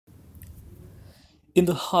In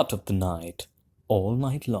the heart of the night, all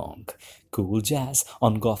night long, cool jazz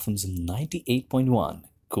on Gotham's 98.1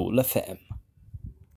 Cool FM.